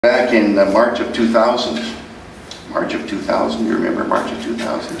Back in March of 2000, you remember March of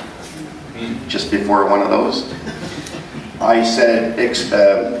 2000? Just before one of those, I said,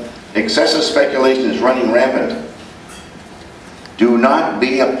 excessive speculation is running rampant. Do not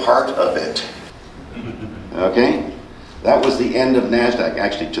be a part of it. Okay? That was the end of NASDAQ,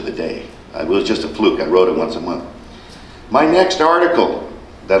 actually to the day. It was just a fluke. I wrote it once a month. My next article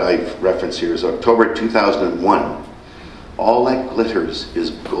that I reference here is October 2001. All that glitters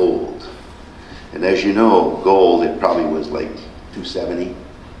is gold. And as you know, gold, it probably was like $270,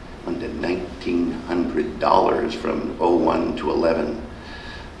 went to $1,900 from 01 to 11.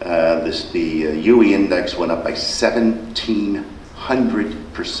 The UE index went up by 1,700%.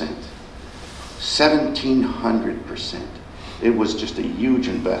 1,700%. It was just a huge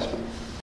investment.